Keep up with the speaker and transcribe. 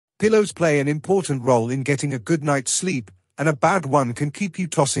Pillows play an important role in getting a good night's sleep, and a bad one can keep you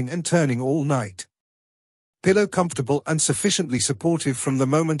tossing and turning all night. Pillow comfortable and sufficiently supportive from the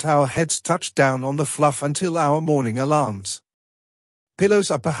moment our heads touch down on the fluff until our morning alarms. Pillows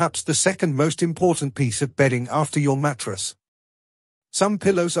are perhaps the second most important piece of bedding after your mattress. Some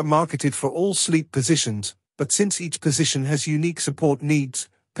pillows are marketed for all sleep positions, but since each position has unique support needs,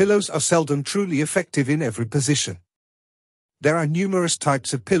 pillows are seldom truly effective in every position. There are numerous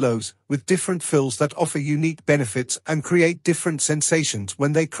types of pillows, with different fills that offer unique benefits and create different sensations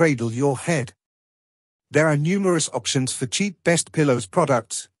when they cradle your head. There are numerous options for cheap Best Pillows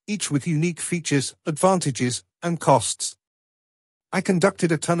products, each with unique features, advantages, and costs. I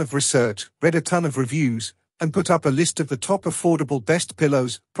conducted a ton of research, read a ton of reviews, and put up a list of the top affordable Best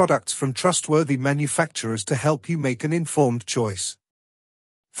Pillows products from trustworthy manufacturers to help you make an informed choice.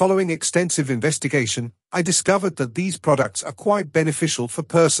 Following extensive investigation, I discovered that these products are quite beneficial for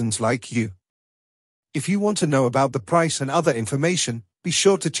persons like you. If you want to know about the price and other information, be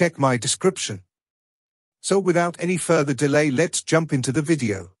sure to check my description. So without any further delay, let's jump into the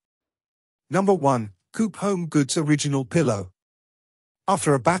video. Number 1. Coop Home Goods Original Pillow.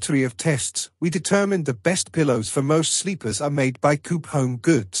 After a battery of tests, we determined the best pillows for most sleepers are made by Coop Home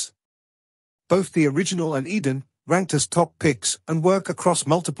Goods. Both the Original and Eden ranked as top picks and work across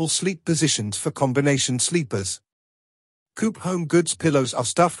multiple sleep positions for combination sleepers. Coop Home Goods pillows are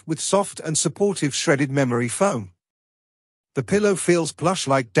stuffed with soft and supportive shredded memory foam. The pillow feels plush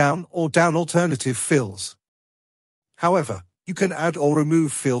like down or down alternative fills. However, you can add or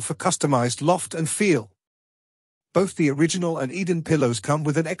remove fill for customized loft and feel. Both the Original and Eden pillows come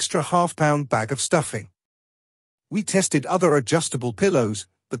with an extra half-pound bag of stuffing. We tested other adjustable pillows,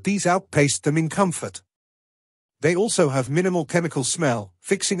 but these outpaced them in comfort. They also have minimal chemical smell,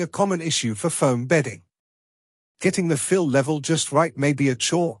 fixing a common issue for foam bedding. Getting the fill level just right may be a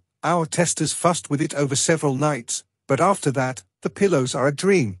chore. Our testers fussed with it over several nights, but after that, the pillows are a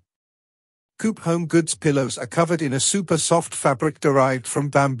dream. Coop Home Goods pillows are covered in a super soft fabric derived from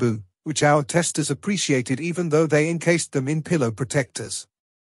bamboo, which our testers appreciated even though they encased them in pillow protectors.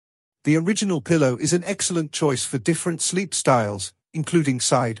 The Original pillow is an excellent choice for different sleep styles, including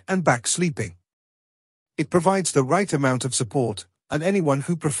side and back sleeping. It provides the right amount of support, and anyone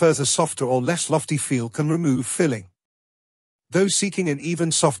who prefers a softer or less lofty feel can remove filling. Those seeking an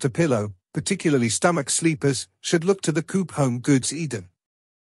even softer pillow, particularly stomach sleepers, should look to the Coop Home Goods Eden.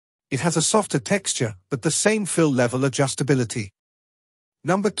 It has a softer texture, but the same fill level adjustability.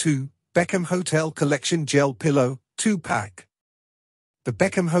 Number 2. Beckham Hotel Collection Gel Pillow, 2-pack. The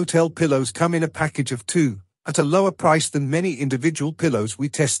Beckham Hotel pillows come in a package of 2, at a lower price than many individual pillows we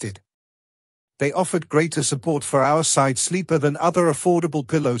tested. They offered greater support for our side sleeper than other affordable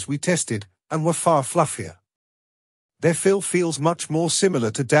pillows we tested, and were far fluffier. Their fill feels much more similar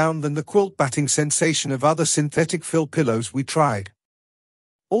to down than the quilt batting sensation of other synthetic fill pillows we tried.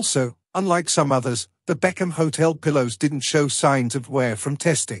 Also, unlike some others, the Beckham Hotel pillows didn't show signs of wear from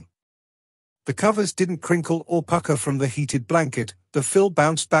testing. The covers didn't crinkle or pucker from the heated blanket, the fill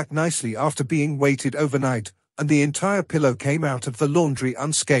bounced back nicely after being weighted overnight, and the entire pillow came out of the laundry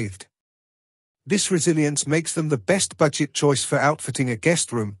unscathed. This resilience makes them the best budget choice for outfitting a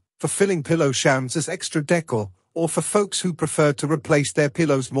guest room, for filling pillow shams as extra decor, or for folks who prefer to replace their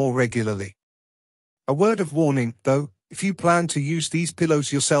pillows more regularly. A word of warning, though, if you plan to use these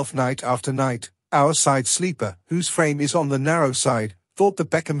pillows yourself night after night, our side sleeper, whose frame is on the narrow side, thought the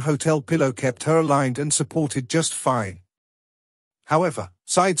Beckham Hotel pillow kept her aligned and supported just fine. However,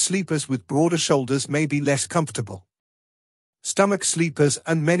 side sleepers with broader shoulders may be less comfortable. Stomach sleepers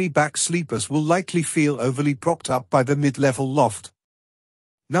and many back sleepers will likely feel overly propped up by the mid-level loft.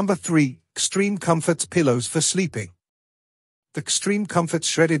 Number 3. Xtreme Comforts Pillows for Sleeping. The Xtreme Comforts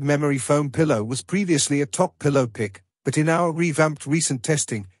Shredded Memory Foam Pillow was previously a top pillow pick, but in our revamped recent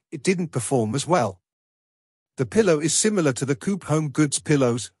testing, it didn't perform as well. The pillow is similar to the Coop Home Goods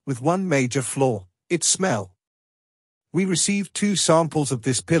pillows, with one major flaw: its smell. We received 2 samples of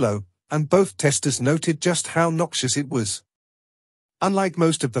this pillow, and both testers noted just how noxious it was. Unlike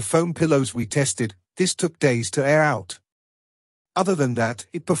most of the foam pillows we tested, this took days to air out. Other than that,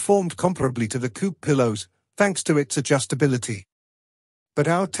 it performed comparably to the Coop pillows, thanks to its adjustability. But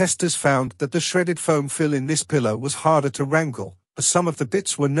our testers found that the shredded foam fill in this pillow was harder to wrangle, as some of the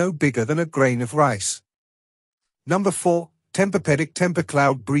bits were no bigger than a grain of rice. Number 4. Tempur-Pedic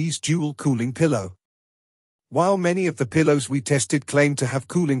Tempur-Cloud Breeze Dual Cooling Pillow. While many of the pillows we tested claimed to have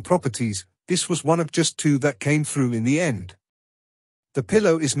cooling properties, this was one of just 2 that came through in the end. The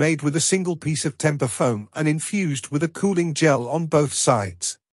pillow is made with a single piece of Tempur foam and infused with a cooling gel on both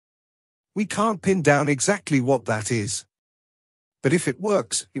sides. We can't pin down exactly what that is. But if it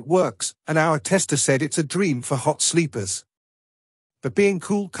works, and our tester said it's a dream for hot sleepers. But being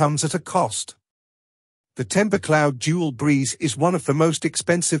cool comes at a cost. The Tempur-Cloud Dual Breeze is one of the most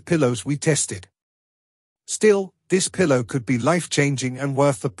expensive pillows we tested. Still, this pillow could be life-changing and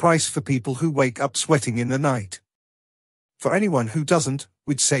worth the price for people who wake up sweating in the night. For anyone who doesn't,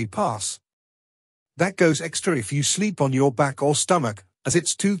 we'd say pass. That goes extra if you sleep on your back or stomach, as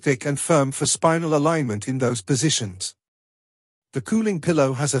it's too thick and firm for spinal alignment in those positions. The cooling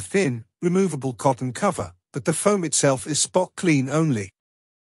pillow has a thin, removable cotton cover, but the foam itself is spot clean only.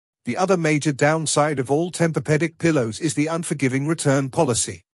 The other major downside of all Tempur-Pedic pillows is the unforgiving return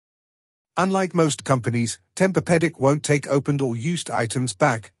policy. Unlike most companies, Tempur-Pedic won't take opened or used items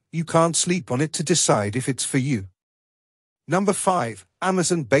back. You can't sleep on it to decide if it's for you. Number 5.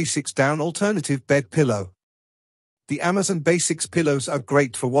 Amazon Basics Down Alternative Bed Pillow. The Amazon Basics pillows are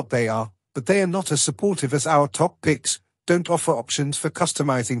great for what they are, but they are not as supportive as our top picks, don't offer options for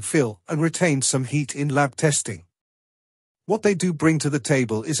customizing fill, and retain some heat in lab testing. What they do bring to the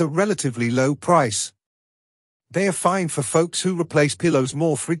table is a relatively low price. They are fine for folks who replace pillows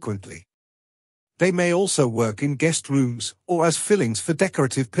more frequently. They may also work in guest rooms, or as fillings for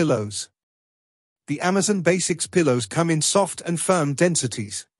decorative pillows. The Amazon Basics pillows come in soft and firm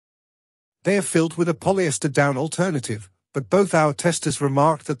densities. They are filled with a polyester down alternative, but both our testers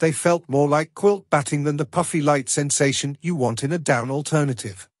remarked that they felt more like quilt batting than the puffy light sensation you want in a down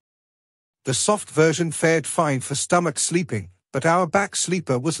alternative. The soft version fared fine for stomach sleeping, but our back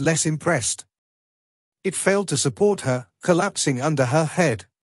sleeper was less impressed. It failed to support her, collapsing under her head.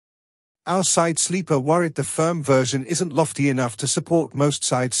 Our side sleeper worried the firm version isn't lofty enough to support most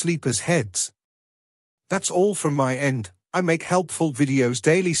side sleepers' heads. That's all from my end. I make helpful videos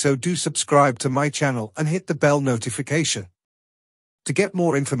daily, so do subscribe to my channel and hit the bell notification. To get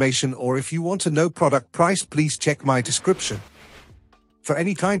more information, or if you want to know product price, please check my description. For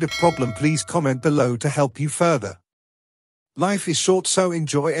any kind of problem, please comment below to help you further. Life is short, so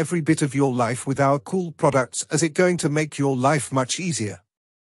enjoy every bit of your life with our cool products, as it's going to make your life much easier.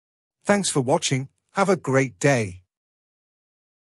 Thanks for watching. Have a great day.